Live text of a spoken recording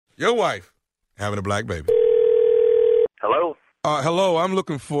Your wife having a black baby. Hello? Hello, I'm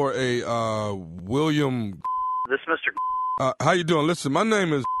looking for a William. This Mr. How you doing? Listen, my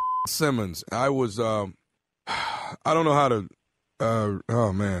name is Simmons. I was, I don't know how to,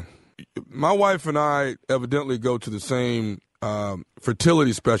 oh man. My wife and I evidently go to the same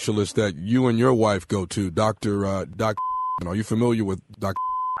fertility specialist that you and your wife go to, Dr. Are you familiar with Dr.?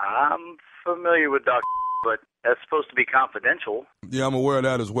 I'm familiar with Dr., but that's supposed to be confidential. Yeah, I'm aware of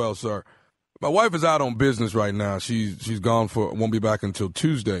that as well, sir. My wife is out on business right now. She's gone won't be back until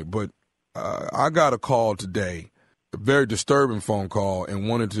Tuesday. But I got a call today, a very disturbing phone call, and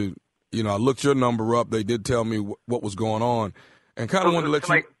wanted to, I looked your number up. They did tell me what was going on, and kind of wanted to let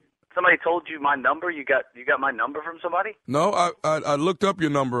you. Somebody told you my number? You got my number from somebody? No, I looked up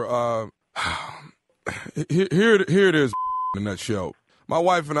your number. Here it is in that show. My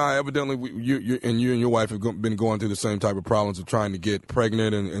wife and I, evidently, you and your wife have been going through the same type of problems of trying to get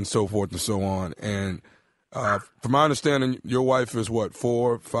pregnant and so forth and so on. And from my understanding, your wife is, 4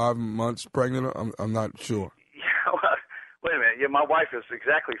 or 5 months pregnant? I'm not sure. Yeah, well, wait a minute. Yeah, my wife is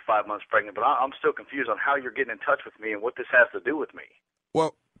exactly 5 months pregnant, but I'm still confused on how you're getting in touch with me and what this has to do with me.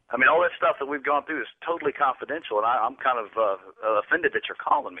 Well, I mean, all that stuff that we've gone through is totally confidential, and I'm kind of offended that you're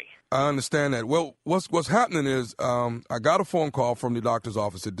calling me. I understand that. Well, what's happening is I got a phone call from the doctor's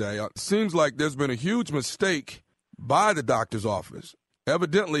office today. It seems like there's been a huge mistake by the doctor's office.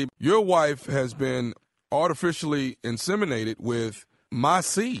 Evidently, your wife has been artificially inseminated with my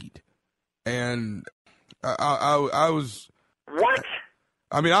seed, and I was... What?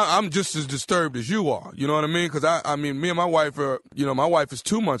 I mean, I'm just as disturbed as you are. You know what I mean? Because I mean, me and my wife are, my wife is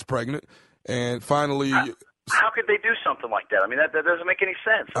 2 months pregnant, and finally. How could they do something like that? I mean, that doesn't make any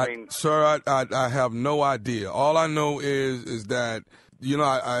sense. I mean, sir, I have no idea. All I know is that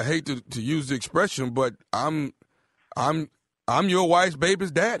I hate to use the expression, but I'm your wife's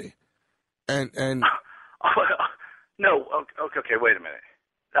baby's daddy, and. No, okay, wait a minute.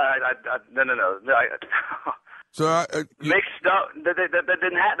 No. So mixed up.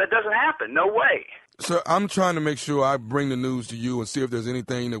 That doesn't happen. No way. Sir, I'm trying to make sure I bring the news to you and see if there's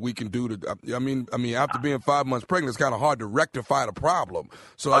anything that we can do to. I mean, after being 5 months pregnant, it's kind of hard to rectify the problem.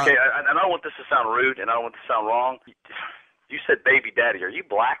 So okay, I don't want this to sound rude, and I don't want this to sound wrong. You said baby daddy. Are you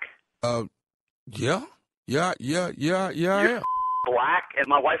black? Yeah. I am. Black, and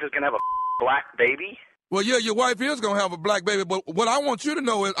my wife is gonna have a black baby. Well, yeah, your wife is gonna have a black baby, but what I want you to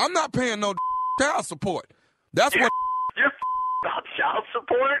know is I'm not paying no child support. That's what you're about child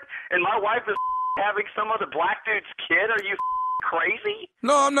support, and my wife is having some other black dude's kid. Are you crazy?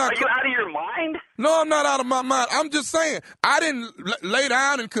 No, I'm not. Are you out of your mind? No, I'm not out of my mind. I'm just saying I didn't lay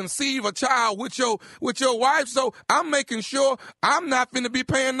down and conceive a child with your wife, so I'm making sure I'm not finna be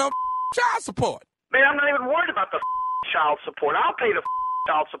paying no child support. Man, I'm not even worried about the child support. I'll pay the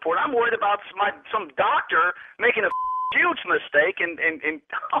child support. I'm worried about some doctor making a huge mistake, and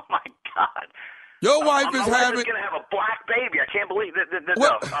oh my God. Your wife is going having... to have a black baby. I can't believe that.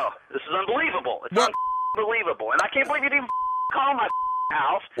 What? No, this is unbelievable. It's what? unbelievable. And I can't believe you didn't call my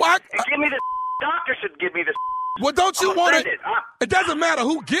house what? and give me this. Doctor should give me this. Well, don't you want it? It doesn't matter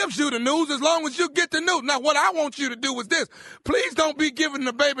who gives you the news as long as you get the news. Now, what I want you to do is this. Please don't be giving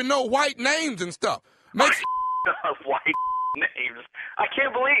the baby no white names and stuff. White names. I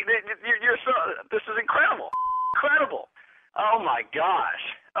can't believe you're so... This is incredible. Incredible. Oh, my gosh.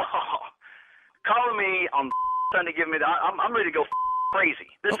 Oh. Calling me on trying to give me I'm ready to go crazy.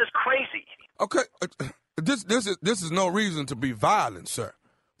 This is crazy. Okay, this is no reason to be violent, sir.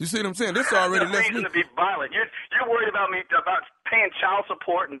 You see what I'm saying? This already no lets reason me... to be violent. You're worried about me about paying child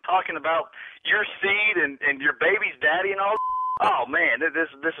support and talking about your seed and your baby's daddy and all. Oh man, this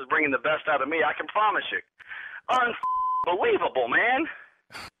is bringing the best out of me. I can promise you. Unbelievable, man.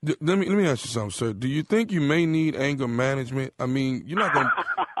 Let me ask you something, sir. Do you think you may need anger management? I mean, you're not gonna.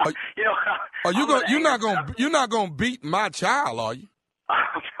 You're not gonna beat my child, are you?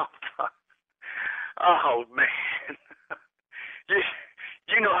 Oh man,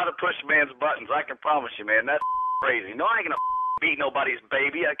 you know how to push man's buttons. I can promise you, man. That's crazy. No, I ain't gonna beat nobody's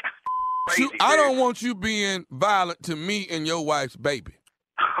baby. Crazy, I don't want you being violent to me and your wife's baby.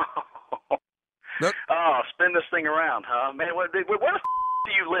 Spin this thing around, huh, man? Where the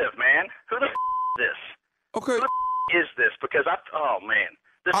do you live, man? Who the is this? Okay. Who the is this? Because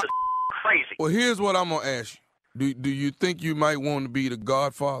this is crazy. Well, here's what I'm gonna ask you. Do you think you might want to be the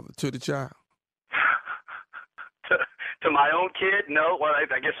godfather to the child? to my own kid? No. Well,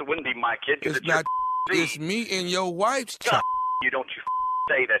 I guess it wouldn't be my kid. It's not. It's me and your wife's child. You don't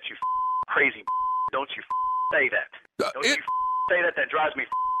say that, you crazy. Don't you say that. Don't you say that. That drives me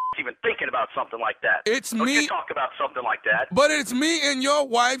even thinking about something like that. It's Don't me. you talk about something like that. But it's me and your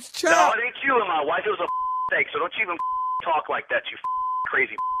wife's No, child. it ain't you and my wife. It was a mistake, so don't you even talk like that, you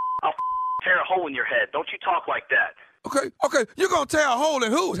crazy. I'll tear a hole in your head. Don't you talk like that. Okay, you're gonna tear a hole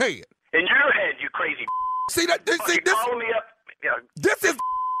in whose head? In your head, you crazy. See that? This Calling me up. Yeah, this is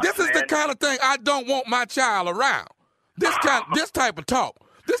the kind of thing I don't want my child around. This type of talk.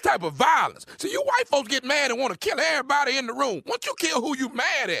 This type of violence. So you white folks get mad and want to kill everybody in the room. Once you kill who you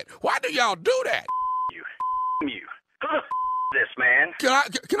mad at, why do y'all do that? You. Who the is this, man?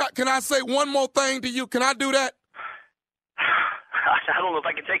 Can I say one more thing to you? Can I do that? I don't know if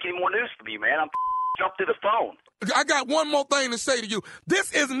I can take any more news from you, man. I'm jumped to the phone. I got one more thing to say to you.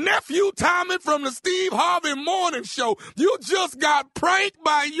 This is Nephew Tommy from the Steve Harvey Morning Show. You just got pranked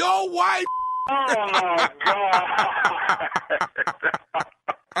by your wife. Oh, my God.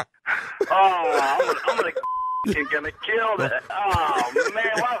 I'm gonna kill that. Oh,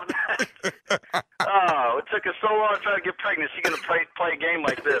 man. What? Oh, it took us so long to try to get pregnant. She's going to play a game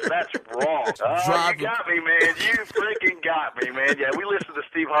like this. That's wrong. Oh, you got me, man. You freaking got me, man. Yeah, we listen to the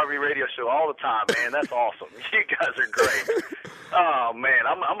Steve Harvey radio show all the time, man. That's awesome. You guys are great. Oh, man.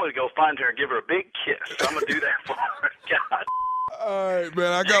 I'm going to go find her and give her a big kiss. I'm going to do that for her. God. All right,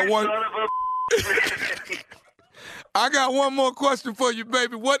 man. I got one. Son of a I got one more question for you,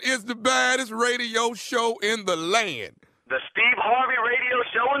 baby. What is the baddest radio show in the land? The Steve Harvey radio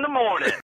show in the morning.